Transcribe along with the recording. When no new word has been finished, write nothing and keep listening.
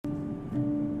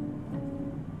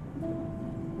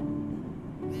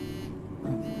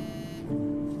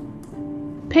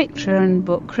picture and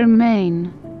book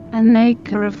remain, an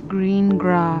acre of green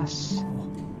grass.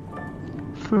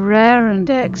 For air and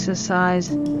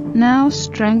exercise, now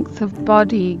strength of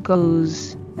body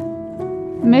goes.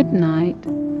 Midnight,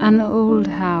 an old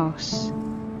house,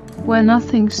 where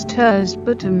nothing stirs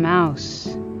but a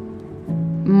mouse.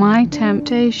 My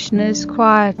temptation is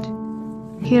quiet,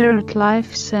 here at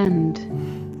life's end.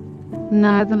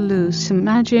 Neither loose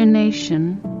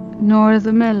imagination, nor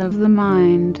the mill of the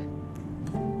mind,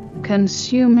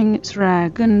 consuming its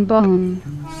rag and bone,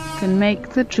 can make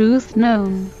the truth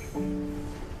known.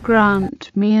 Grant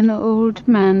me an old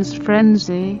man's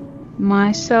frenzy,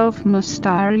 myself must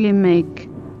I remake,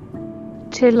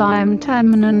 till I am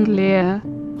Timon and Lear,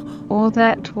 or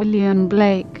that William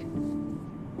Blake,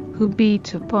 who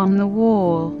beat upon the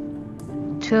wall,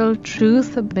 till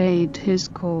truth obeyed his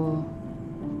call.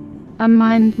 A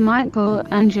mind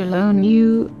Michelangelo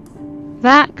knew,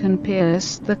 that can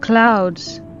pierce the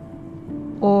clouds,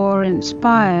 or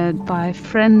inspired by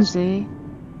frenzy,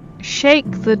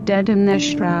 shake the dead in their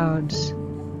shrouds.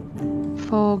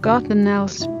 Forgotten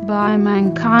else by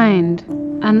mankind,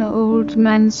 an old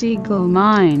man's eagle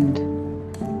mind.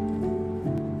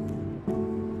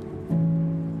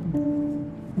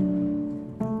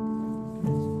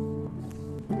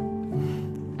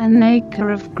 An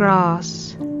Acre of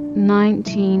Grass,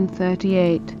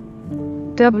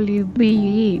 1938. W.B.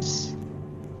 Yeats.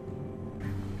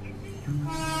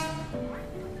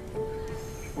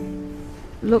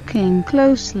 Looking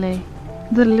closely,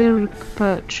 the lyric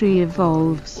poetry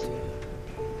evolves.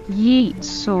 Yeats'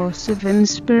 source of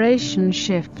inspiration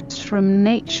shifts from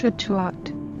nature to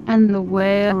art, and the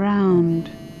way around.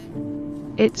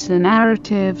 It's a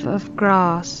narrative of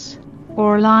grass,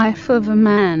 or life of a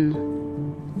man.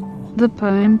 The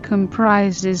poem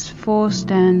comprises 4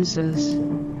 stanzas,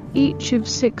 each of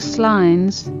 6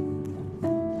 lines.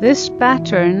 This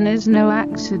pattern is no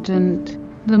accident.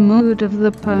 The mood of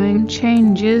the poem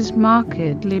changes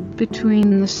markedly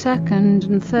between the second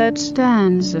and third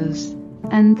stanzas,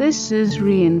 and this is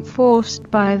reinforced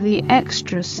by the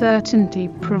extra certainty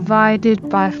provided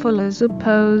by Fuller's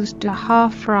opposed to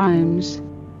half rhymes.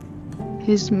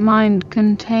 His mind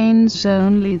contains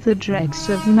only the dregs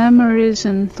of memories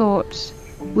and thoughts,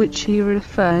 which he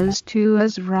refers to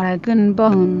as rag and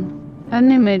bone,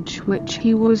 an image which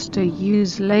he was to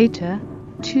use later,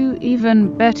 to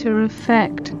even better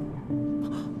effect,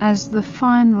 as the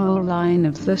final line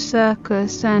of the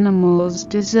circus animal's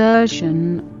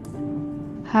desertion.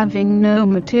 Having no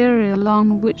material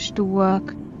on which to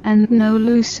work, and no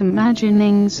loose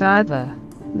imaginings either,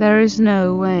 there is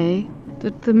no way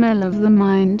that the mill of the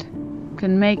mind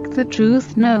can make the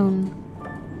truth known.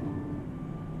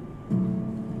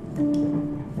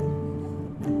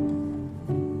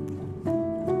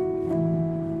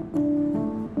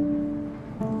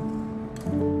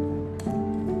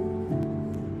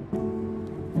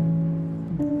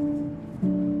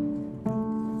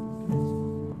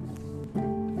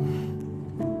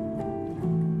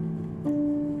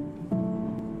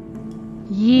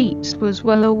 Yeats was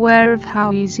well aware of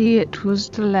how easy it was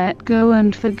to let go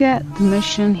and forget the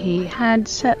mission he had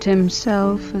set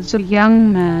himself as a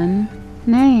young man,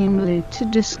 namely to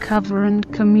discover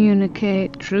and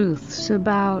communicate truths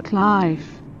about life.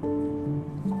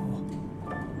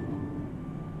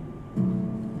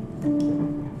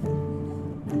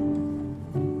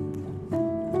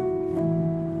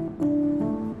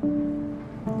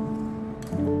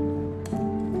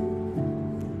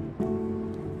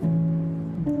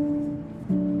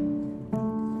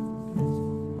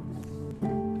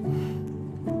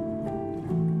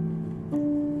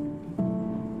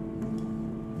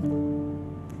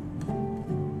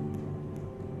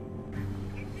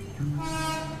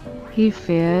 He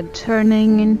feared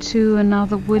turning into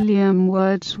another William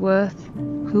Wordsworth,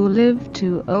 who lived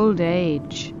to old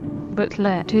age, but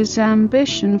let his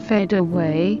ambition fade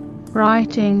away,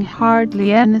 writing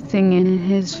hardly anything in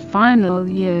his final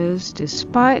years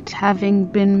despite having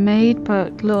been made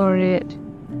poet laureate.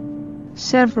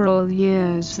 Several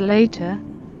years later,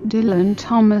 Dylan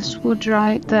Thomas would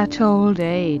write that old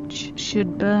age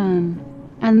should burn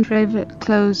and rave at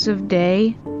close of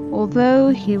day, although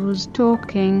he was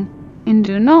talking in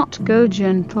Do Not Go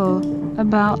Gentle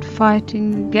about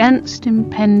fighting against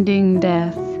impending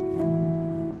death.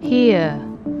 Here,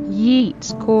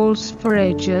 Yeats calls for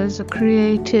age as a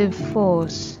creative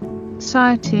force,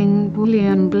 citing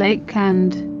William Blake,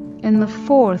 and, in the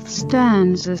 4th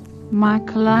stanza,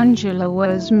 Michelangelo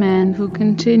as men who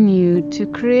continued to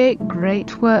create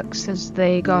great works as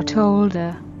they got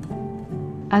older.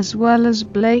 As well as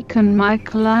Blake and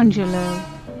Michelangelo,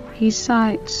 he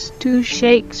cites 2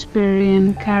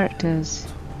 Shakespearean characters,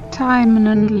 Timon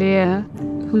and Lear,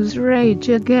 whose rage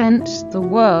against the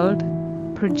world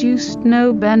produced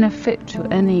no benefit to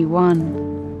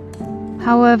anyone.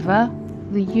 However,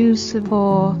 the use of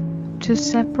ore to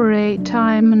separate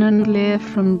Timon and Lear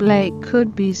from Blake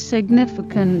could be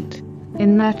significant,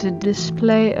 in that a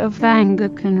display of anger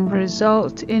can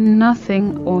result in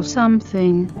nothing or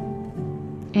something.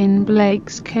 In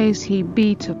Blake's case, he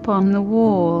beat upon the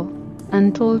wall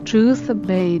until truth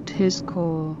obeyed his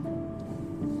call.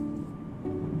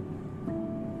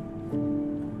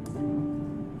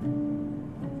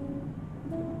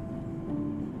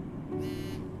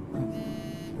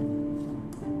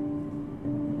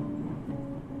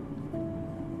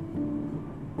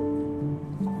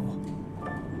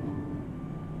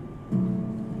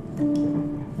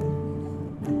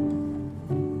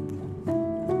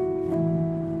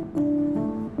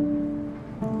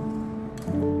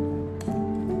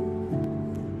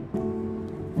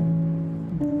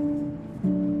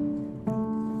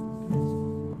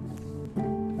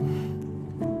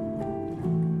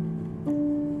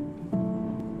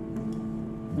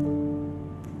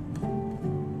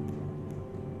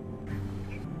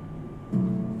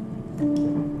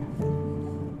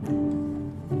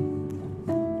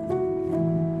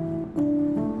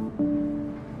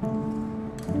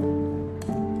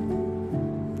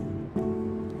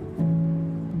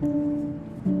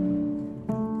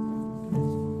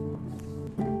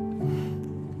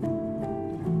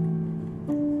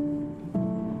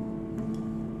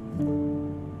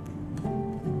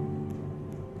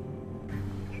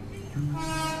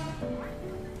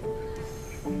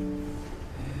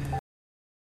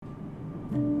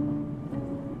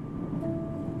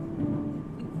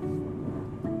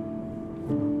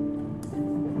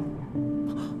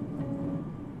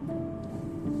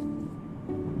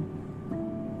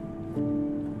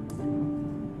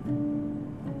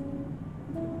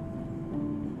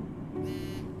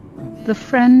 The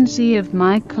frenzy of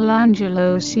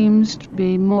Michelangelo seems to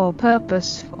be more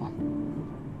purposeful.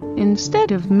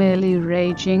 Instead of merely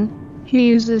raging, he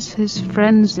uses his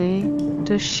frenzy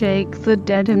to shake the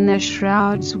dead in their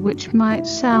shrouds, which might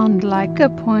sound like a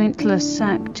pointless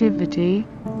activity,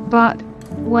 but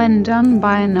when done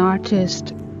by an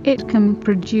artist, it can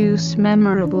produce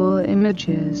memorable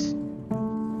images.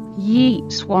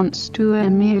 Yeats wants to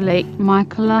emulate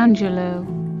Michelangelo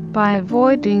by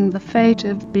avoiding the fate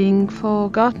of being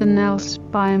forgotten else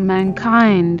by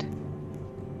mankind.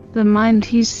 The mind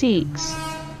he seeks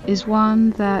is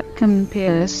one that can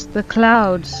pierce the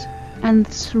clouds and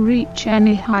thus reach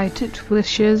any height it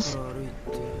wishes.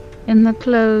 In the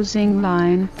closing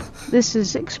line, this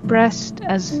is expressed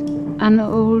as an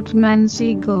old man's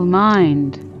eagle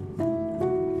mind.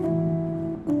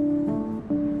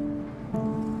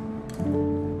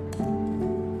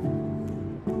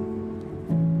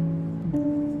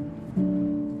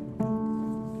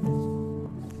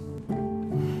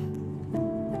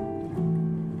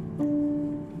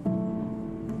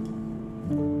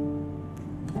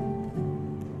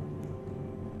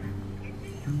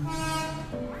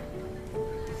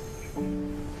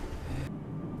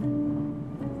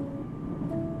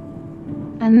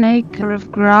 An acre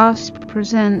of grass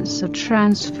presents a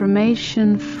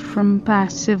transformation from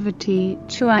passivity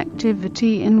to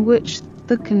activity, in which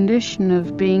the condition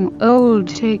of being old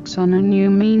takes on a new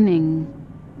meaning.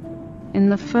 In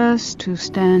the first two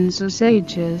stanzas,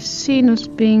 age is seen as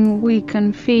being weak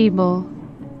and feeble.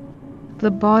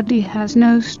 The body has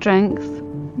no strength,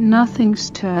 nothing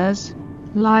stirs,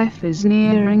 life is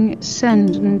nearing its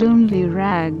end, and only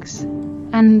rags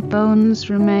and bones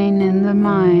remain in the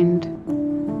mind.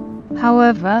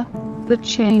 However, the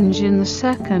change in the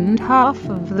second half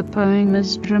of the poem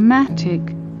is dramatic,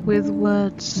 with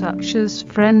words such as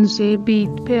frenzy,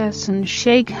 beat, pierce and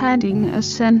shake adding a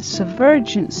sense of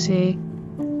urgency.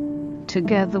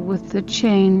 Together with the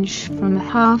change from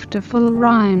half to full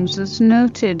rhymes as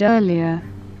noted earlier,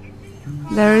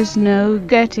 there is no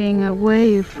getting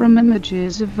away from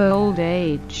images of old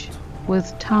age,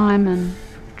 with Timon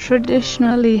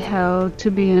traditionally held to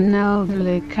be an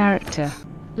elderly character.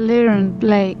 Lear and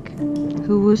Blake,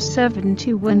 who was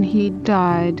 70 when he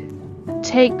died,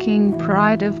 taking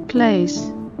pride of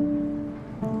place.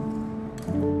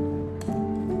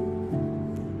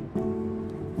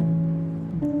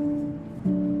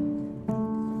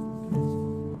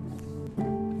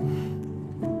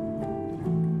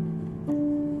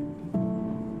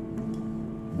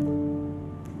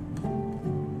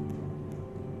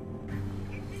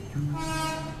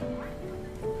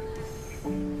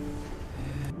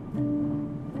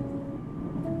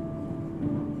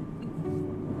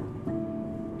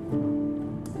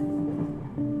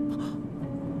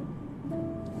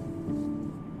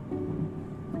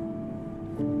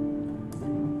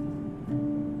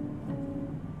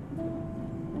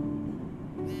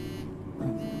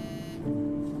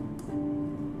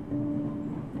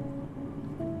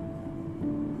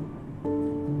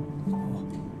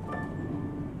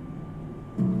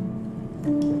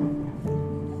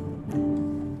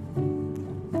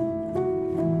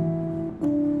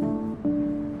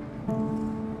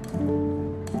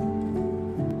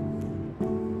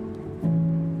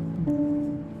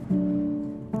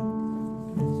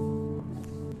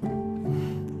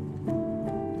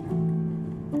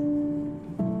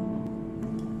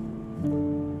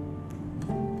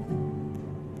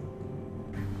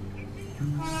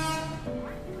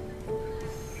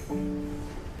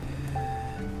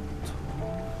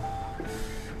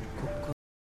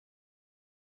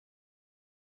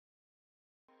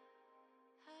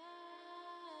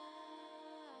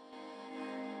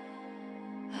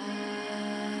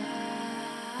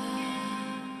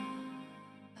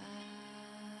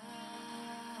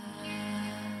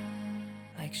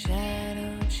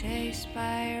 chased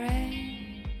by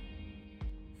rain,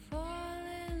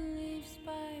 fallen leaves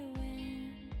by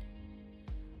wind,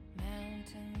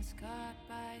 mountains caught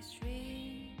by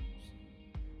streams,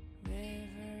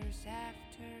 rivers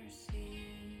after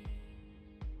sea.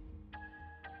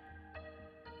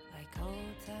 Like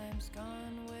old times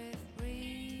gone with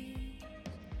breeze,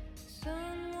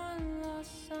 someone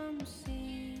lost some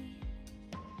scene.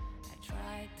 I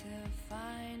tried to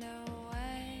find a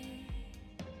way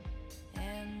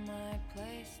and my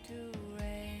place to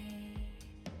reign.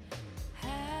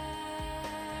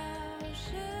 How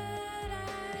should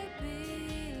I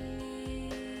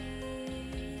believe?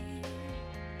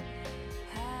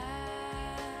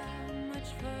 How much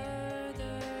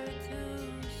further to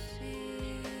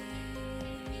see?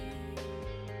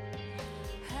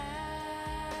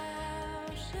 How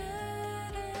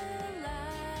should a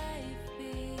life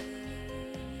be?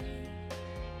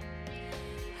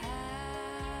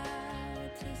 How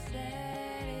to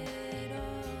set it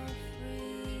all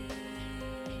free?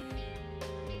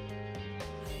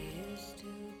 I used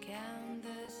to count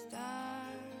the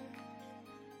stars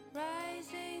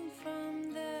rising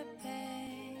from the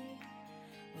pain,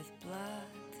 with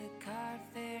blood to carve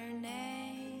their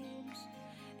names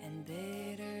and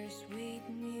bittersweet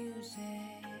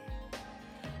music.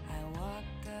 I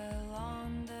walked along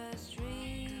the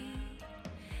street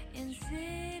in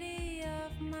city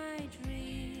of my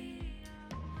dream,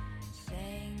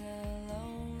 sang a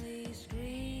lonely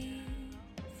scream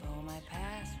for my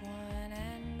past one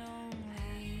and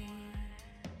only.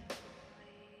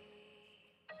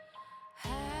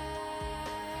 How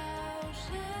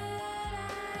should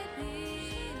I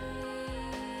believe?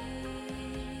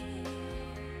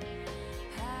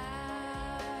 How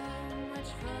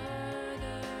much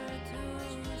further to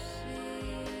see?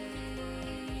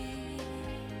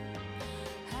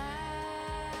 How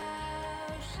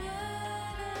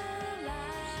should a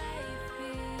life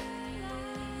be?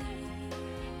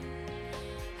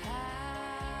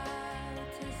 How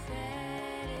to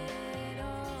set it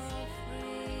all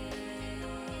free?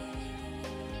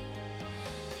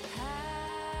 How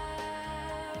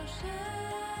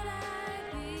should I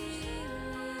believe?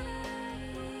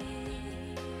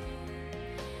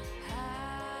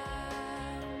 How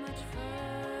much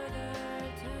further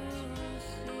to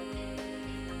see?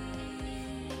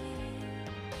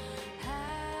 How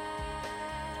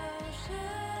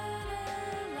should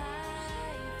a life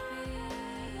be?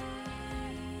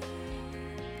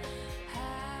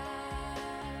 How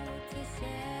to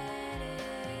set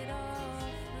it all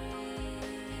free?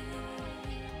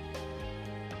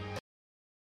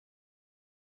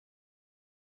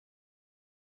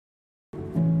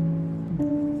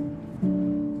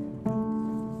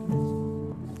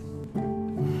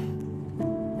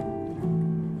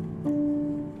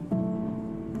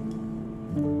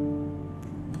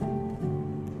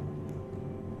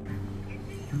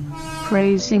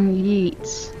 Praising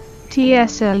Yeats,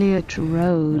 T.S. Eliot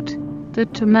wrote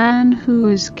that a man who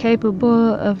is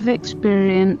capable of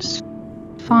experience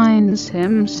finds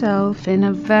himself in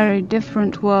a very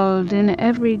different world in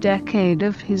every decade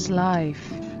of his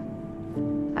life.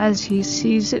 As he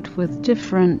sees it with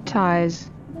different eyes,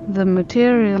 the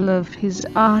material of his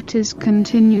art is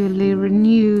continually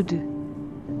renewed.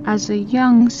 As a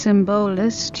young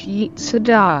symbolist, Yeats had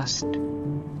asked,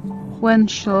 "When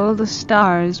shall the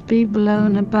stars be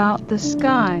blown about the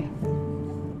sky?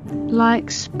 Like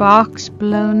sparks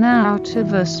blown out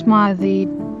of a smithy,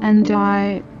 and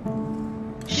I.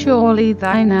 Surely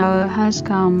thine hour has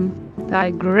come, thy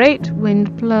great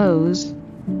wind blows.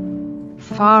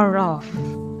 Far off,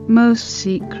 most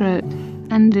secret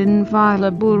and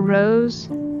inviolable rose."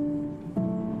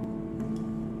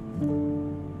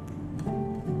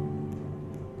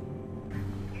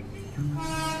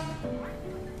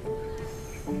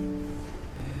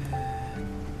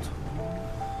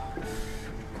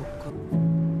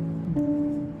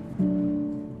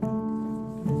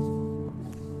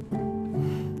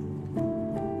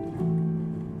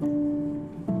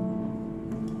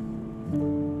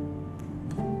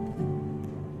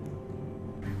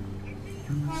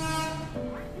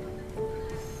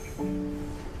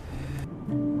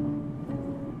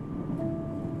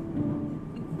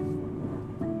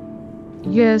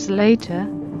 Years later,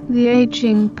 the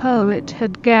aging poet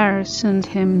had garrisoned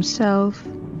himself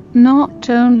not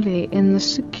only in the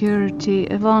security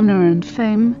of honor and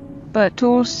fame, but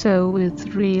also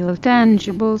with real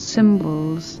tangible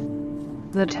symbols.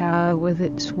 The tower with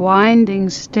its winding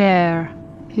stair,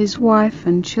 his wife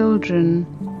and children.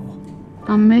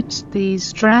 Amidst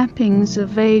these trappings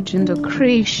of age and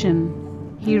accretion,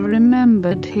 he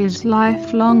remembered his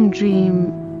lifelong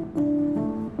dream.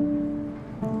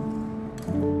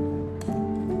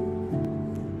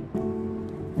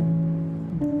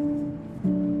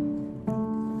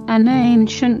 an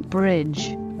ancient bridge,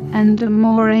 and a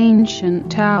more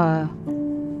ancient tower.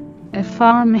 A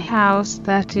farmhouse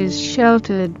that is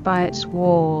sheltered by its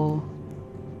wall.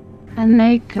 An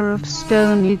acre of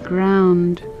stony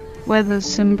ground, where the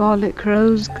symbolic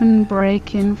rose can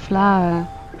break in flower.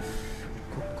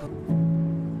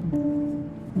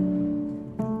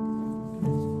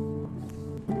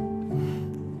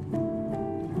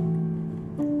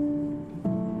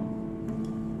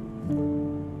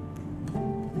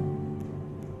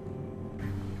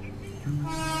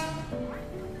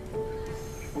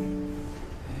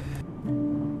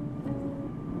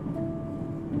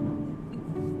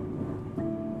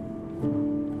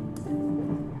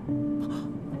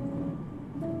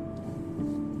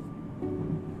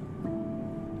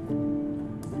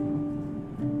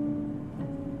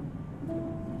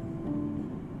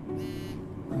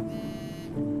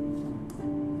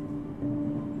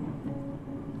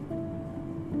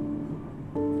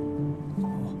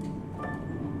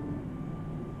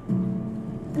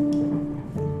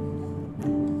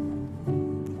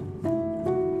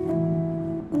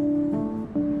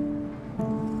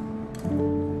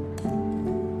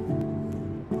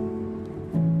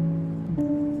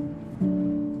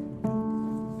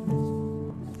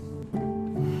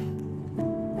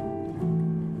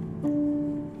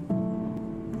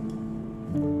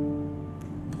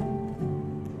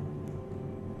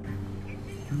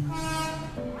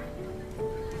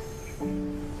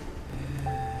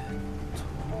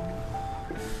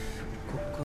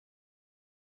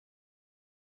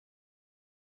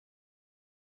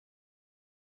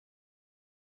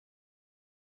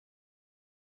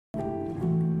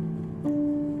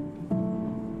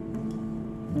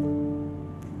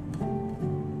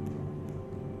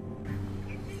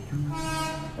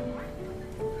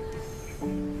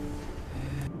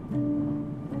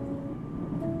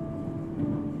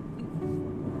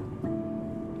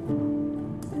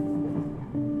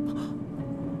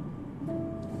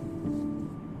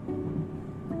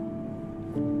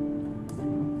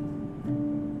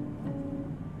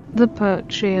 The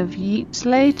poetry of Yeats's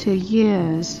later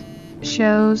years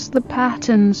shows the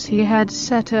patterns he had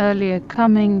set earlier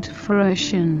coming to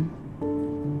fruition.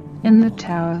 In the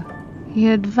tower, he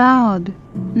had vowed,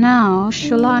 "Now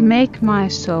shall I make my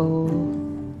soul."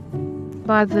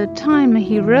 By the time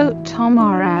he wrote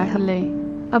Tomarahali,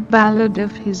 a ballad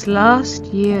of his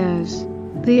last years,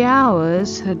 the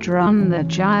hours had run their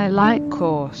gyre-like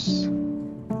course.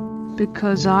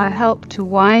 Because I help to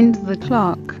wind the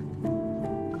clock,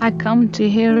 I come to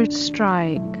hear it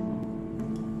strike.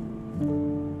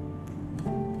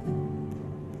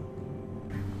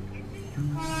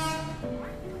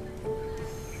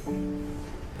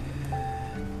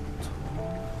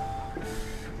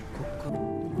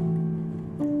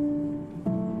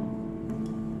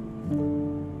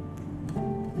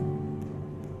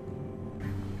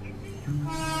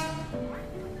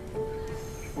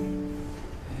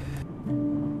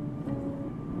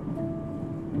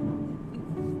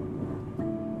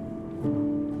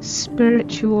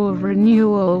 Spiritual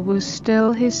renewal was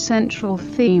still his central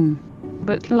theme,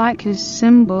 but like his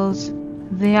symbols,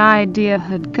 the idea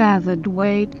had gathered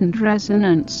weight and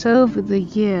resonance over the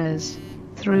years,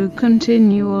 through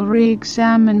continual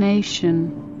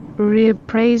re-examination,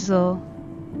 reappraisal.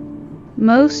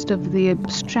 Most of the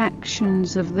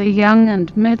abstractions of the young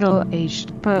and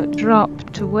middle-aged poet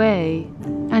dropped away,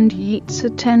 and Yeats'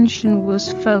 attention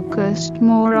was focused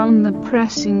more on the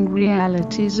pressing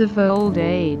realities of old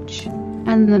age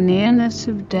and the nearness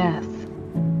of death.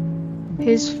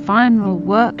 His final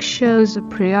work shows a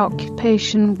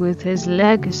preoccupation with his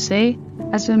legacy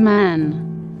as a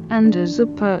man and as a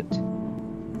poet.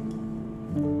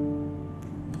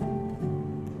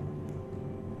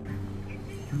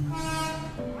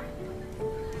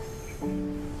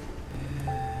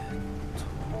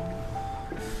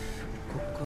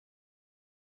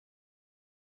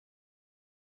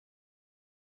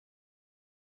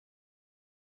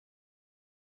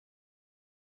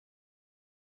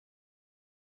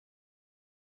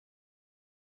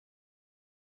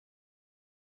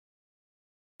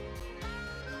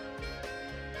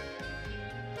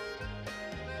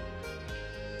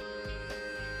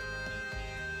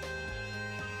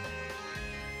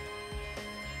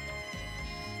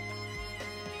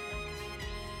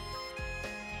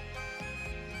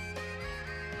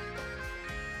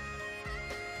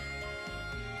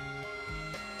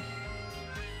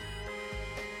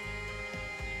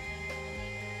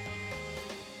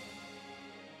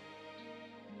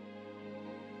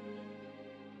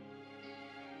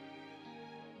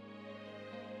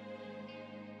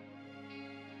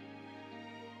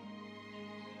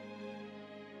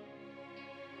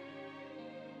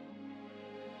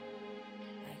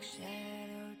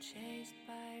 Shadow chased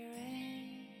by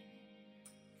rain,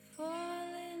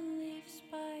 falling leaves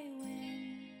by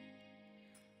wind,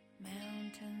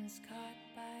 mountains caught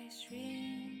by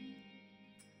stream,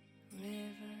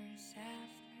 rivers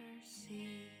after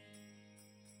sea.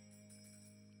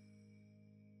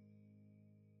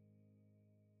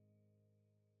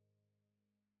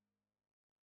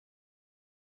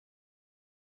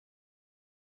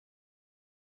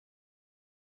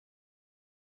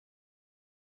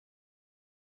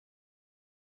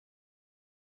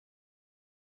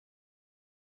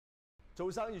做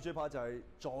生意最怕就係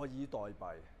坐以待斃。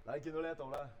嗱，你見到呢一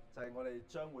度咧，就係我哋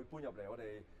將會搬入嚟我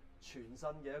哋全新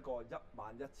嘅一個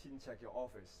11000尺嘅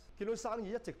office。見到生意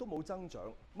一直都冇增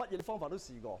長，乜嘢方法都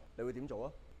試過，你會點做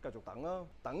啊？繼續等啊，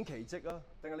等奇蹟啊，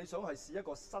定係你想係試一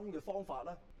個新嘅方法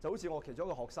咧？就好似我其中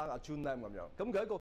一個學生阿 Jun Lam 咁樣，咁佢一個